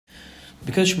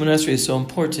Because Shemona Esrei is so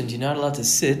important, you're not allowed to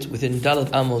sit within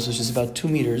Dalet Amos, which is about 2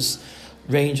 meters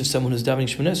range of someone who's davening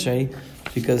Shemona Esrei,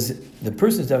 because the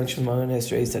person who's davening Shemona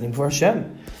Esrei is standing for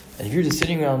Hashem. And if you're just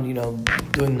sitting around,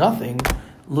 doing nothing,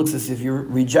 looks as if you're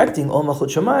rejecting Ol Malchut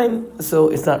Shamayim, so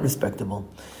it's not respectable.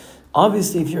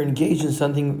 Obviously, if you're engaged in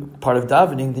something part of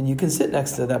davening, then you can sit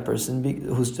next to that person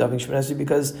who's davening Shemona Esrei,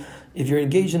 because if you're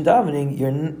engaged in davening,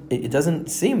 it doesn't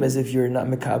seem as if you're not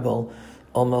mekabel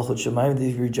Ol Malchut Shamayim,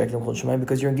 if you're rejecting Malchut Shamayim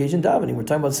because you're engaged in davening. We're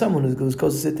talking about someone who's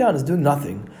supposed to sit down, is doing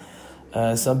nothing.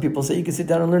 Some people say you can sit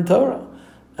down and learn Torah.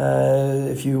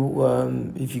 If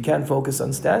you can't focus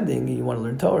on standing, you want to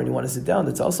learn Torah and you want to sit down,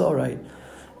 that's also all right.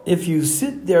 If you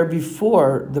sit there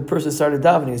before the person started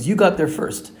davening, as you got there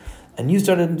first, and you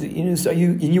started,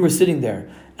 you were sitting there,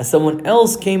 and someone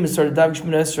else came and started davening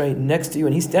Shemona Esrei next to you,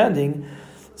 and he's standing.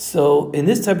 So in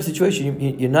this type of situation,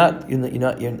 you're not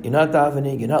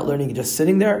davening, you're not learning, you're just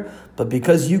sitting there. But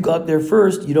because you got there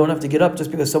first, you don't have to get up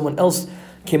just because someone else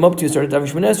came up to you and started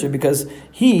davening Shemona Esrei, because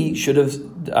he should have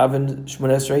davened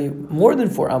Shemona Esrei more than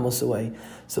 4 amos away.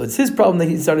 So it's his problem that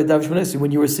he started davening Shemona Esrei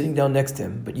when you were sitting down next to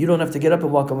him. But you don't have to get up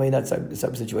and walk away in that type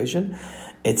of situation.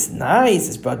 It's nice,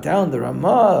 it's brought down the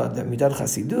Ramah, the Midat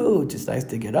Chasidut. It's nice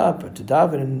to get up or to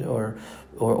daven or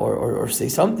say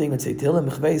something and say Tehillim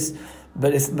Mechveis.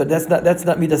 But that's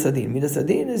not Midas Adin. Midas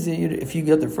Adin is if you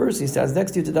get there first, he stands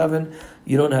next to you to daven,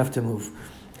 you don't have to move.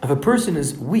 If a person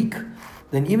is weak,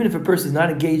 then even if a person is not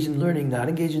engaged in learning, not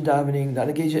engaged in davening, not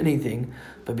engaged in anything,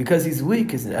 but because he's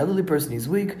weak, he's an elderly person, he's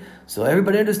weak, so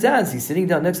everybody understands he's sitting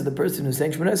down next to the person who's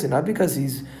saying Shemona Esrei, not because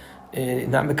he's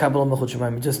not mekabel Malchut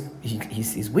Shamayim, just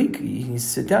he's weak, he needs to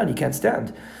sit down, he can't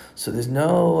stand. So there's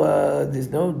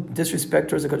no disrespect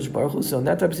towards the Kadosh Baruch Hu. So in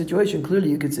that type of situation, clearly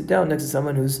you could sit down next to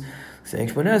someone who's saying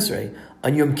Shemona Esrei.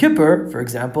 On Yom Kippur, for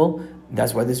example,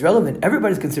 that's why this is relevant.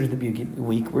 Everybody's considered to be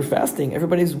weak. We're fasting.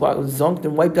 Everybody's zonked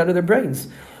and wiped out of their brains.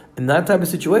 In that type of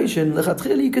situation,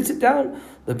 lechatchila, you could sit down.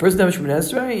 The person has Shemona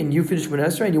Esrei, and you finish Shemona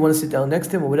Esrei, and you want to sit down next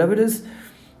to him or whatever it is,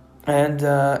 and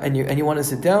you want to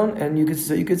sit down, and you could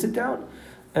sit down.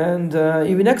 And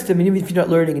even next to him, and even if you're not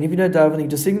learning, and if you're not davening,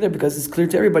 just sitting there because it's clear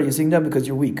to everybody you're sitting down because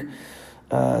you're weak.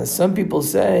 Some people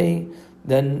say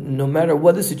then no matter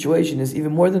what the situation is,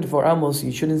 even more than 4 amos,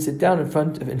 you shouldn't sit down in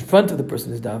front of the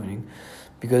person who's davening,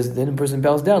 because then the person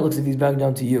bows down, looks as if he's bowing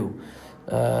down to you.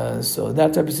 So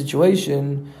that type of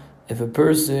situation, if a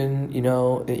person,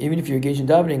 even if you're engaged in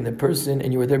davening, the person,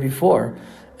 and you were there before,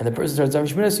 and the person starts davening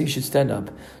Shemona Esrei, you should stand up.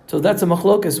 So that's a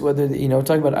machlokas, whether,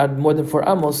 talking about add more than 4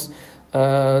 amos,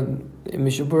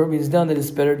 Mishubur means down that it's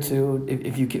better to,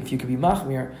 if you could be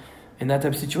machmir in that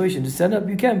type of situation, to stand up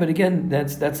you can, but again,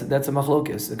 that's a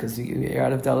machlokas, because you're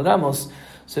out of Dalet Amos,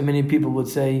 so many people would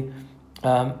say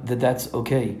that's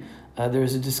okay. There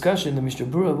is a discussion in the Mishnah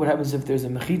Berurah, what happens if there's a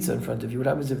mechitza in front of you? What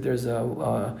happens if there's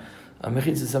a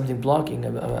mechitza, something blocking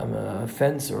a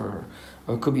fence, or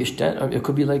it could be a stand, or it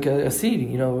could be like a seat,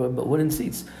 wooden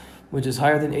seats, which is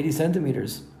higher than 80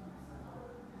 centimeters.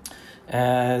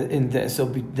 There's a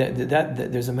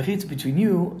mechitza between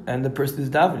you and the person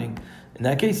who's davening. In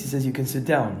that case, he says you can sit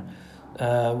down.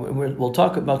 We'll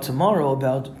talk about tomorrow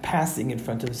about passing in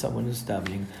front of someone who's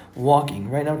davening, walking.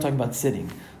 Right now, we're talking about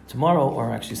sitting. Tomorrow,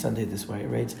 or actually Sunday this way,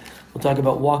 right? We'll talk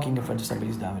about walking in front of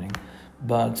somebody who's davening.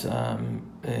 But so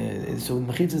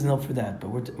mechitza is not for that.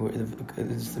 But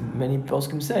many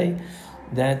poskim say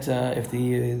that if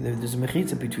there's a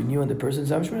mechitza between you and the person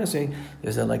who's davening,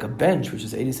 there's like a bench which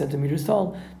is 80 centimeters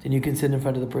tall, then you can sit in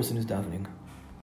front of the person who's davening.